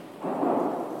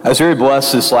I was very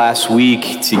blessed this last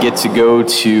week to get to go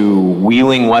to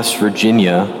Wheeling, West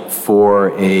Virginia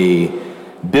for a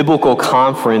biblical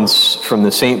conference from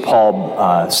the St.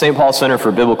 Paul Center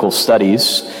for Biblical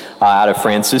Studies out of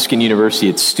Franciscan University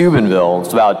at Steubenville.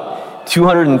 It's about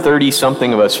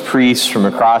 230-something of us priests from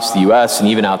across the U.S. and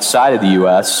even outside of the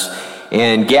U.S.,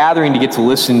 and gathering to get to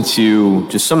listen to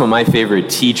just some of my favorite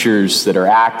teachers that are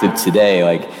active today,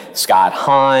 like Scott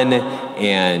Hahn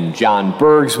and John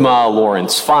Bergsma,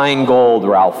 Lawrence Feingold,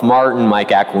 Ralph Martin, Mike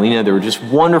Aquilina. They were just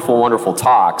wonderful, wonderful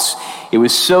talks. It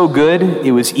was so good,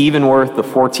 it was even worth the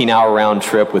 14-hour round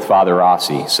trip with Father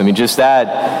Rossi. So, I mean, just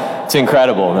that, it's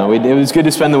incredible. Now, it was good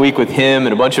to spend the week with him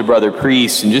and a bunch of brother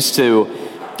priests and just to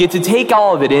get to take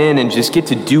all of it in and just get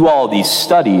to do all these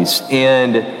studies.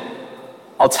 And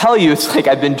I'll tell you, it's like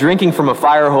I've been drinking from a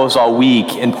fire hose all week,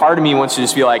 and part of me wants to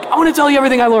just be like, I want to tell you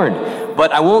everything I learned.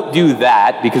 But I won't do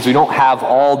that because we don't have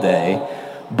all day.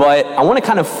 But I want to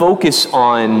kind of focus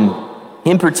on,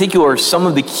 in particular, some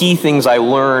of the key things I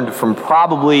learned from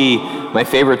probably my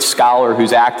favorite scholar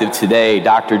who's active today,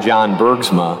 Dr. John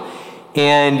Bergsma.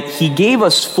 And he gave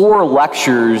us 4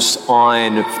 lectures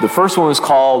on, the first one was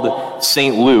called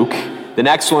St. Luke. The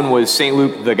next one was St.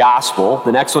 Luke, the Gospel.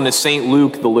 The next one is St.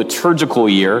 Luke, the liturgical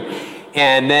year.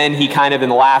 And then he kind of, in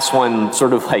the last one,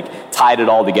 sort of like tied it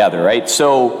all together, right?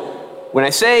 So when I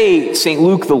say St.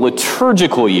 Luke, the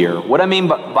liturgical year, what I mean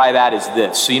by that is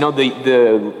this. So, you know,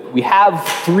 we have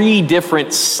 3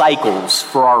 different cycles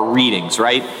for our readings,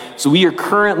 right? So we are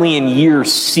currently in year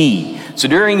C. So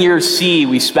during year C,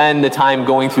 we spend the time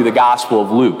going through the Gospel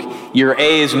of Luke. Year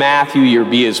A is Matthew, year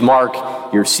B is Mark,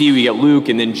 year C we get Luke,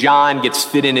 and then John gets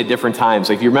fit in at different times.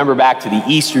 Like if you remember back to the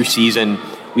Easter season,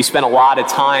 we spent a lot of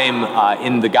time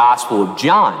in the Gospel of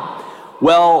John.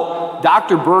 Well,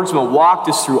 Dr. Bergsma walked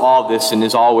us through all of this, and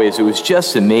as always, it was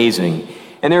just amazing.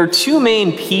 And there are 2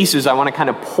 main pieces I want to kind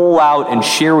of pull out and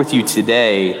share with you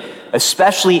today,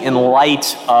 especially in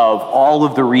light of all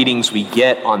of the readings we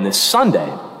get on this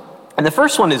Sunday. And the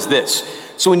first one is this.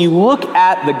 So when you look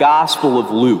at the Gospel of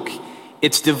Luke,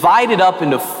 it's divided up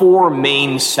into 4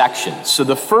 main sections. So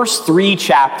the first 3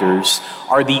 chapters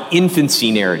are the infancy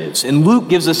narratives. And Luke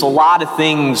gives us a lot of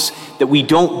things that we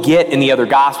don't get in the other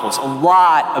Gospels. A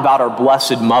lot about our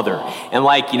Blessed Mother. And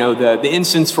like, you know, the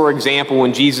instance, for example,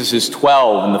 when Jesus is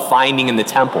 12 and the finding in the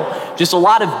temple. Just a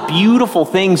lot of beautiful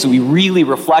things that we really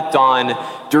reflect on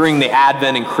during the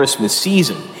Advent and Christmas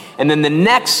season. And then the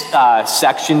next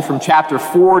section from chapter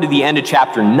 4 to the end of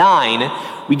chapter 9,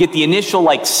 we get the initial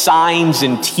like signs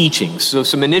and teachings. So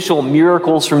some initial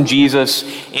miracles from Jesus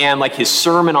and like his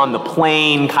Sermon on the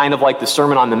Plain, kind of like the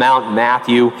Sermon on the Mount in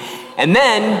Matthew. And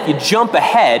then you jump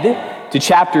ahead to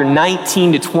chapter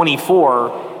 19 to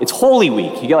 24. It's Holy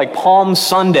Week. You get like Palm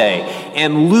Sunday.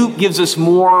 And Luke gives us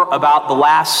more about the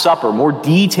Last Supper, more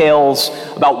details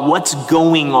about what's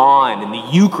going on in the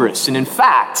Eucharist. And in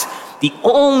fact, the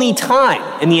only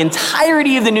time in the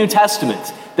entirety of the New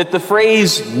Testament that the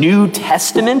phrase New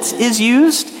Testament is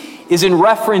used is in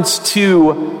reference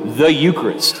to the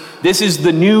Eucharist. This is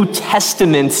the New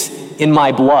Testament in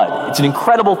my blood. It's an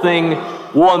incredible thing.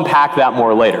 We'll unpack that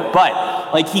more later.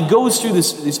 But like he goes through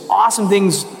these awesome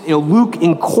things. You know, Luke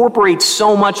incorporates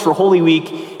so much for Holy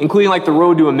Week, including like the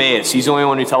road to Emmaus. He's the only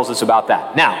one who tells us about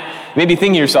that. Now, you may be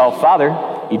thinking to yourself, Father,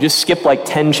 you just skipped like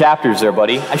 10 chapters there,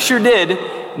 buddy. I sure did.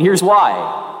 And here's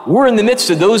why. We're in the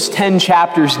midst of those 10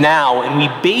 chapters now, and we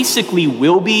basically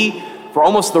will be for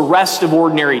almost the rest of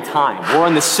ordinary time. We're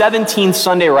on the 17th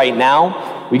Sunday right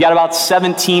now. We got about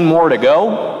 17 more to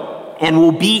go, and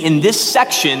we'll be in this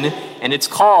section, and it's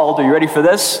called, are you ready for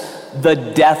this? The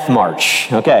Death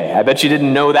March. Okay, I bet you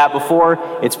didn't know that before.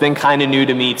 It's been kind of new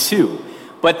to me too.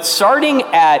 But starting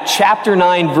at chapter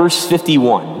 9, verse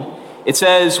 51, it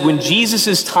says, when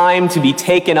Jesus' time to be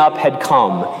taken up had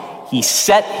come, he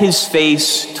set his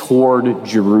face toward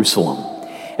Jerusalem.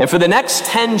 And for the next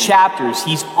 10 chapters,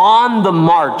 he's on the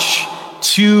march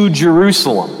to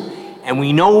Jerusalem. And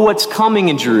we know what's coming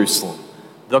in Jerusalem,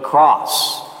 the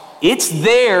cross. It's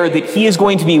there that he is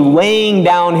going to be laying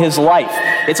down his life.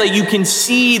 It's like you can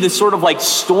see the sort of like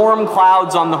storm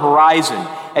clouds on the horizon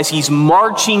as he's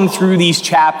marching through these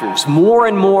chapters. More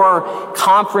and more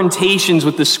confrontations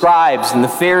with the scribes and the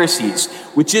Pharisees,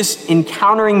 with just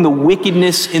encountering the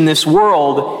wickedness in this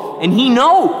world. And he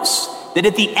knows that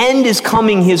at the end is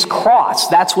coming his cross.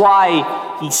 That's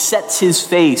why he sets his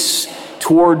face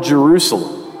toward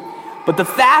Jerusalem. But the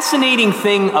fascinating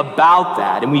thing about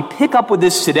that, and we pick up with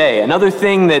this today, another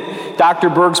thing that Dr.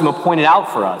 Bergsma pointed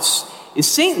out for us, is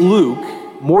St.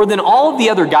 Luke, more than all of the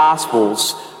other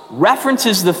Gospels,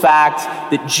 references the fact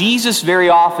that Jesus very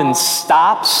often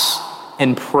stops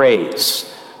and prays.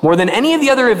 More than any of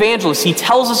the other evangelists, he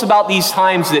tells us about these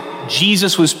times that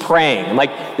Jesus was praying.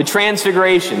 Like the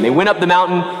Transfiguration, they went up the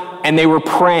mountain and they were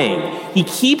praying. He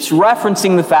keeps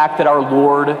referencing the fact that our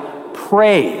Lord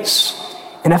prays.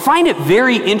 And I find it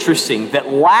very interesting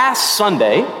that last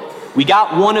Sunday, we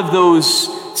got one of those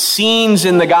scenes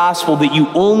in the gospel that you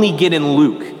only get in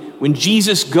Luke, when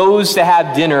Jesus goes to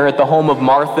have dinner at the home of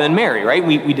Martha and Mary, right?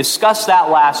 We discussed that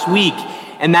last week,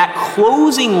 and that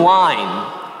closing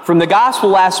line from the gospel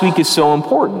last week is so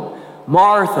important.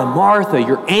 Martha, Martha,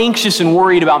 you're anxious and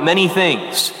worried about many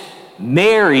things.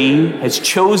 Mary has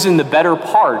chosen the better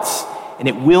part, and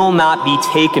it will not be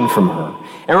taken from her.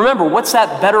 And remember, what's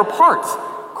that better part?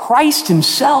 Christ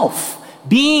himself,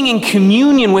 being in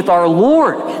communion with our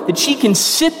Lord, that she can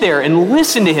sit there and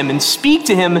listen to him and speak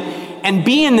to him and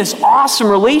be in this awesome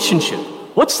relationship.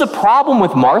 What's the problem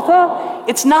with Martha?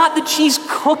 It's not that she's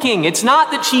cooking. It's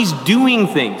not that she's doing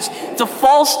things. It's a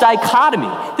false dichotomy.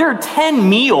 There are 10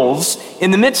 meals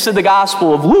in the midst of the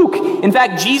Gospel of Luke. In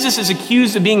fact, Jesus is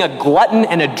accused of being a glutton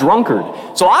and a drunkard.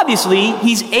 So obviously,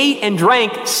 he's ate and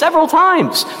drank several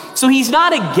times. So he's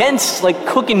not against like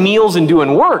cooking meals and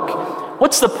doing work.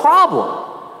 What's the problem?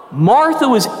 Martha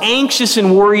was anxious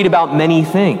and worried about many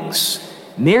things.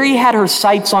 Mary had her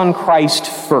sights on Christ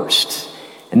first.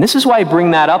 And this is why I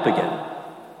bring that up again.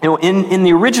 You know, in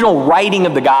the original writing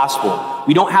of the gospel,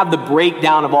 we don't have the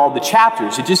breakdown of all the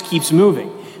chapters. It just keeps moving.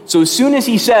 So as soon as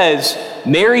he says,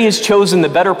 Mary has chosen the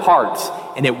better part,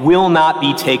 and it will not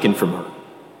be taken from her.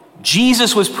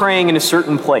 Jesus was praying in a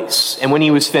certain place, and when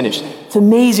he was finished, it's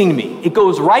amazing to me. It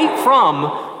goes right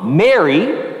from Mary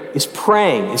is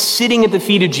praying, is sitting at the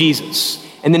feet of Jesus,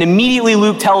 and then immediately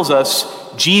Luke tells us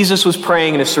Jesus was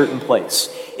praying in a certain place.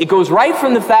 It goes right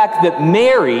from the fact that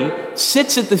Mary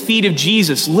sits at the feet of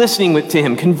Jesus, listening to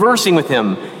him, conversing with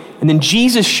him, and then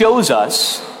Jesus shows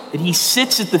us that he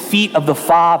sits at the feet of the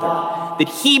Father, that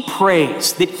he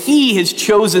prays, that he has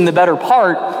chosen the better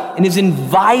part and is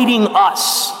inviting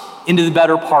us into the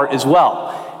better part as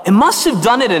well. It must have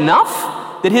done it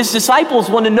enough that his disciples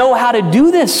want to know how to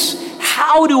do this.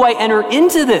 How do I enter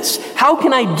into this? How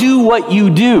can I do what you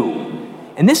do?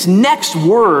 And this next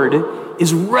word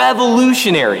is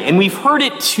revolutionary, and we've heard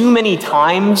it too many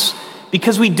times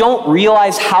because we don't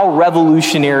realize how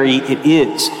revolutionary it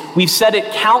is. We've said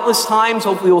it countless times,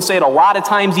 hopefully we'll say it a lot of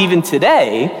times even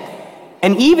today,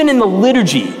 and even in the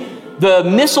liturgy, the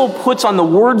missal puts on the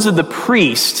words of the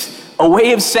priest a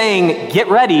way of saying, get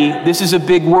ready, this is a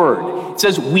big word. It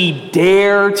says, we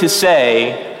dare to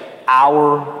say,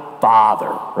 our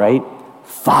Father, right?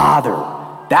 Father.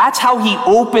 That's how he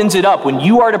opens it up. When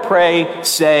you are to pray,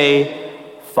 say,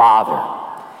 Father.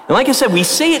 And like I said, we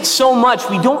say it so much,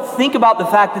 we don't think about the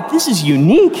fact that this is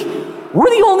unique. We're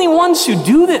the only ones who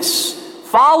do this.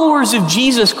 Followers of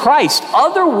Jesus Christ.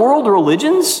 Other world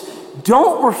religions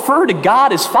don't refer to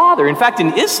God as Father. In fact,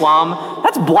 in Islam,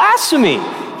 that's blasphemy.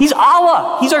 He's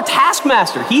Allah. He's our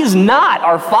taskmaster. He is not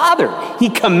our Father. He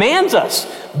commands us.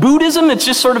 Buddhism, it's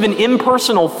just sort of an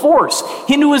impersonal force.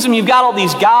 Hinduism, you've got all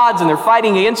these gods and they're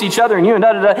fighting against each other and you and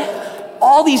da-da-da.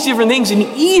 All these different things, and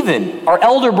even our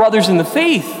elder brothers in the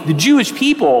faith, the Jewish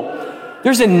people,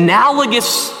 there's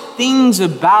analogous things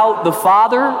about the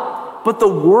Father, but the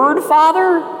word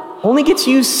Father only gets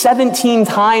used 17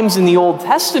 times in the Old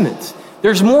Testament.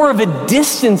 There's more of a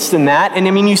distance than that, and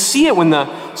I mean, you see it when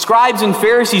the scribes and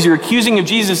Pharisees are accusing of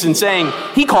Jesus and saying,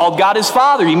 he called God his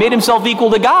Father, he made himself equal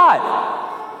to God.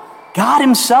 God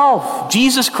himself,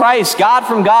 Jesus Christ, God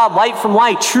from God, light from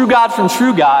light, true God from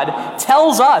true God,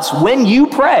 tells us when you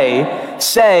pray,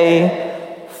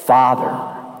 say,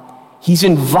 Father. He's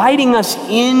inviting us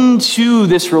into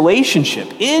this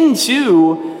relationship,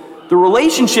 into the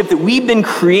relationship that we've been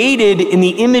created in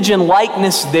the image and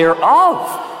likeness thereof.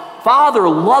 Father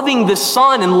loving the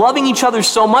Son and loving each other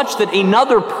so much that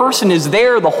another person is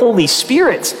there, the Holy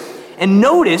Spirit. And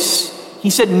notice, he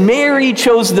said Mary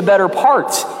chose the better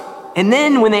part. And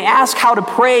then when they ask how to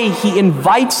pray, he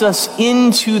invites us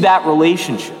into that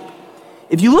relationship.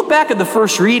 If you look back at the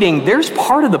first reading, there's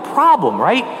part of the problem,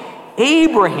 right?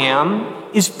 Abraham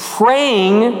is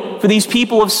praying for these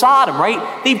people of Sodom,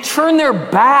 right? They've turned their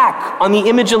back on the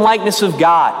image and likeness of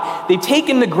God. They've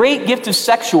taken the great gift of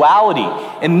sexuality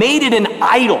and made it an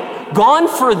idol, gone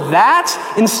for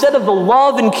that instead of the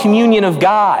love and communion of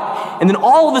God. And then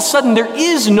all of a sudden, there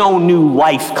is no new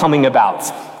life coming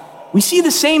about. We see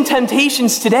the same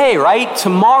temptations today, right?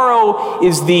 Tomorrow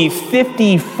is the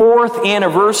 54th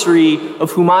anniversary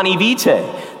of Humani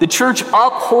Vitae, the church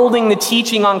upholding the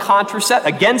teaching on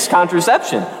against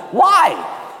contraception.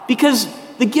 Why? Because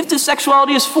The gift of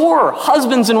sexuality is for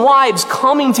husbands and wives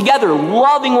coming together,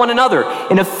 loving one another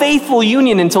in a faithful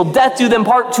union until death do them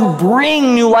part, to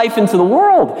bring new life into the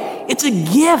world. It's a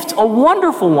gift, a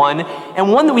wonderful one,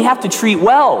 and one that we have to treat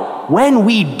well. When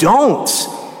we don't,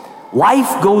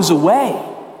 life goes away.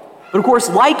 But of course,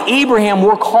 like Abraham,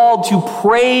 we're called to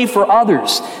pray for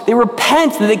others. They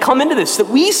repent, that they come into this, that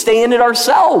we stay in it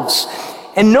ourselves.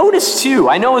 And notice too,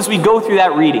 I know as we go through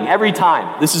that reading, every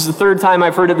time, this is the third time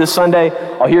I've heard it this Sunday,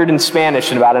 I'll hear it in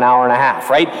Spanish in about an hour and a half,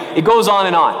 right? It goes on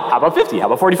and on. How about 50? How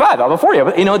about 45? How about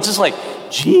 40? It's just like,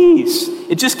 geez,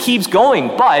 it just keeps going.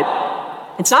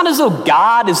 But it's not as though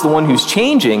God is the one who's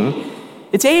changing,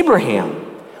 it's Abraham.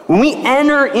 When we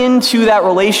enter into that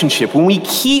relationship, when we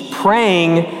keep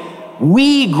praying,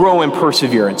 we grow in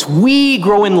perseverance. We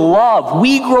grow in love.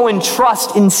 We grow in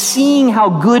trust in seeing how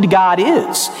good God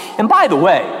is. And by the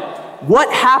way,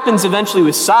 what happens eventually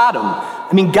with Sodom?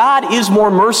 I mean, God is more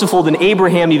merciful than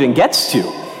Abraham even gets to.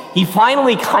 He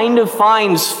finally kind of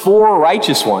finds 4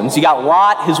 righteous ones. You got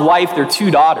Lot, his wife, their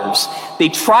 2 daughters. They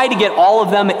try to get all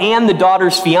of them and the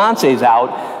daughters' fiancés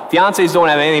out. Fiancés don't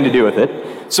have anything to do with it.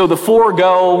 So the 4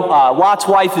 go. Lot's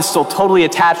wife is still totally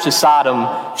attached to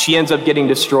Sodom. She ends up getting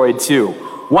destroyed too.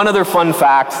 One other fun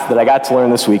fact that I got to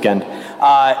learn this weekend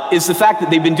is the fact that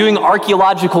they've been doing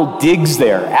archaeological digs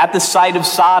there at the site of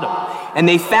Sodom. And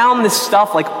they found this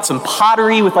stuff, like some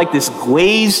pottery with like this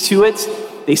glaze to it.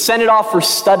 They sent it off for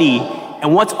study,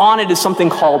 and what's on it is something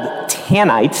called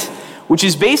tannite, which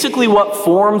is basically what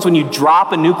forms when you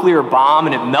drop a nuclear bomb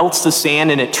and it melts the sand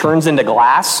and it turns into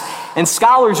glass. And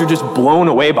scholars are just blown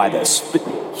away by this.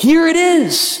 But here it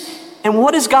is. And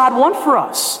what does God want for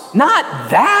us? Not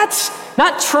that.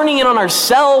 Not turning in on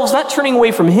ourselves, not turning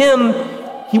away from Him.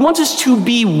 He wants us to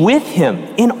be with Him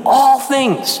in all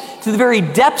things, to the very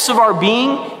depths of our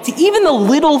being, to even the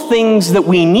little things that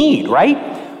we need,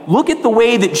 right? Look at the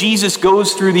way that Jesus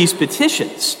goes through these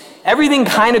petitions. Everything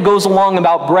kind of goes along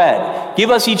about bread. Give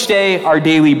us each day our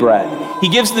daily bread. He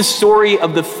gives the story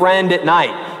of the friend at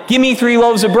night. Give me 3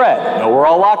 loaves of bread. No, we're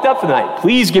all locked up for the night.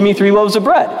 Please give me 3 loaves of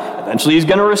bread. Eventually he's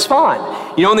going to respond.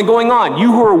 And then going on,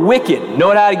 you who are wicked,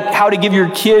 know how to give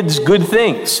your kids good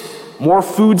things. More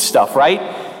food stuff, right?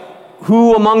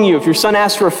 Who among you, if your son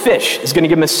asks for a fish, is going to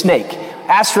give him a snake?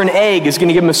 Asks for an egg, is going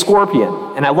to give him a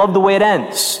scorpion. And I love the way it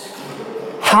ends.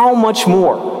 How much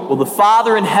more will the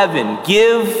Father in heaven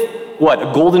give,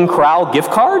 a Golden Corral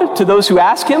gift card to those who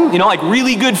ask Him? Like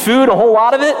really good food, a whole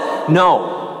lot of it?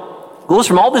 No. It goes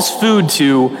from all this food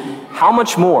to how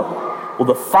much more will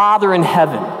the Father in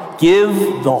heaven give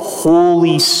the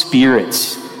Holy Spirit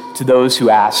to those who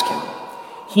ask Him?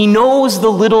 He knows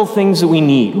the little things that we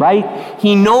need, right?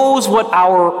 He knows what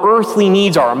our earthly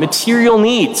needs are, our material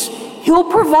needs. He'll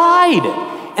provide.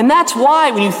 And that's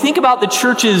why when you think about the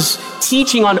church's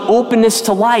teaching on openness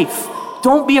to life,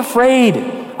 don't be afraid.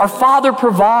 Our Father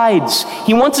provides.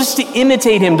 He wants us to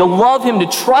imitate Him, to love Him, to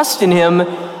trust in Him,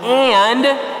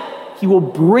 and He will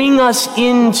bring us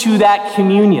into that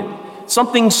communion.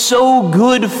 Something so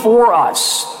good for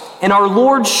us. And our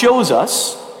Lord shows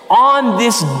us on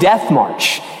this death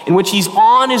march in which He's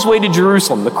on His way to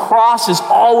Jerusalem. The cross is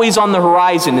always on the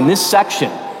horizon in this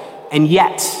section. And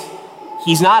yet,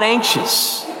 He's not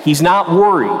anxious. He's not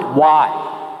worried.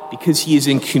 Why? Because He is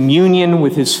in communion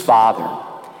with His Father.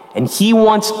 And He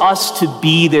wants us to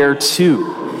be there too.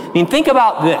 I mean, think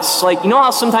about this.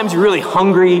 How sometimes you're really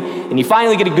hungry and you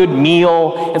finally get a good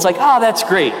meal. And it's like, that's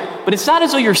great. But it's not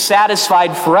as though you're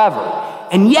satisfied forever.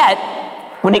 And yet,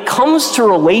 when it comes to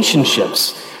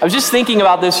relationships, I was just thinking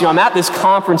about this, I'm at this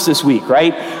conference this week,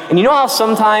 right? And how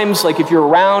sometimes, if you're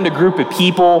around a group of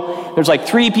people, there's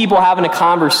 3 people having a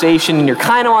conversation and you're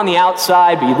kind of on the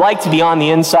outside, but you'd like to be on the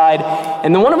inside.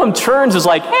 And then one of them turns is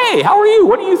like, hey, how are you?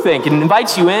 What do you think? And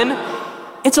invites you in.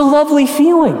 It's a lovely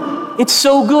feeling. It's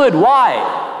so good.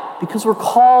 Why? Because we're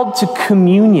called to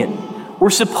communion. We're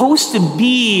supposed to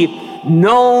be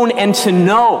known and to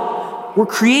know. We're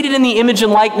created in the image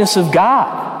and likeness of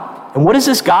God. And what does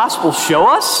this gospel show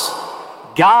us?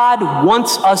 God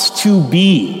wants us to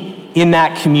be in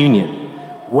that communion.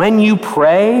 When you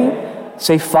pray,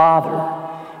 say Father.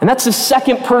 And that's the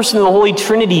second person of the Holy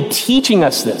Trinity teaching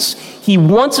us this. He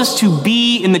wants us to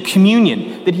be in the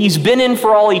communion that He's been in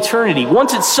for all eternity.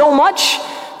 Wants it so much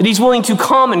that He's willing to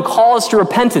come and call us to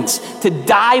repentance, to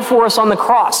die for us on the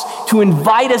cross, to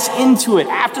invite us into it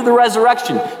after the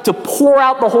resurrection, to pour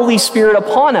out the Holy Spirit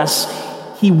upon us.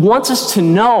 He wants us to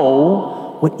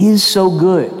know what is so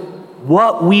good,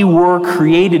 what we were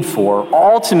created for,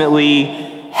 ultimately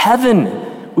heaven,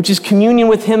 which is communion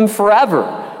with Him forever.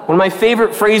 One of my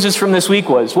favorite phrases from this week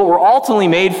was, what we're ultimately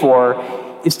made for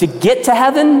is to get to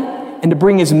heaven and to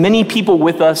bring as many people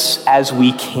with us as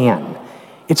we can.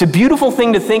 It's a beautiful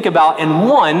thing to think about, and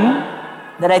one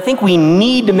that I think we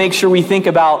need to make sure we think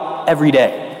about every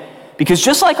day. Because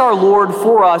just like our Lord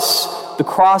for us, the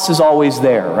cross is always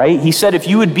there, right? He said, if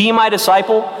you would be my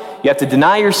disciple, you have to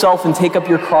deny yourself and take up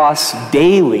your cross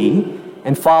daily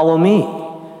and follow me.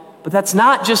 But that's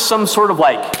not just some sort of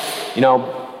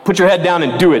put your head down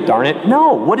and do it, darn it.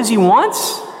 No, what does he want?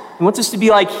 He wants us to be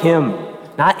like him,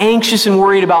 not anxious and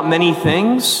worried about many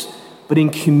things, but in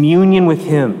communion with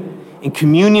him, in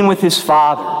communion with his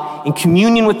Father, in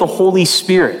communion with the Holy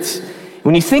Spirit.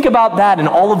 When you think about that and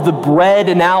all of the bread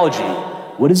analogy,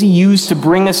 what does he use to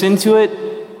bring us into it?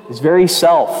 His very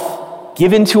self,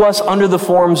 given to us under the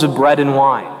forms of bread and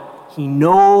wine. He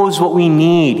knows what we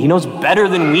need. He knows better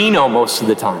than we know most of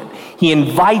the time. He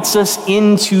invites us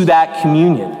into that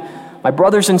communion. My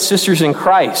brothers and sisters in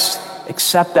Christ,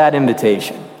 accept that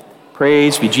invitation.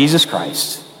 Praise be Jesus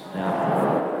Christ. Amen.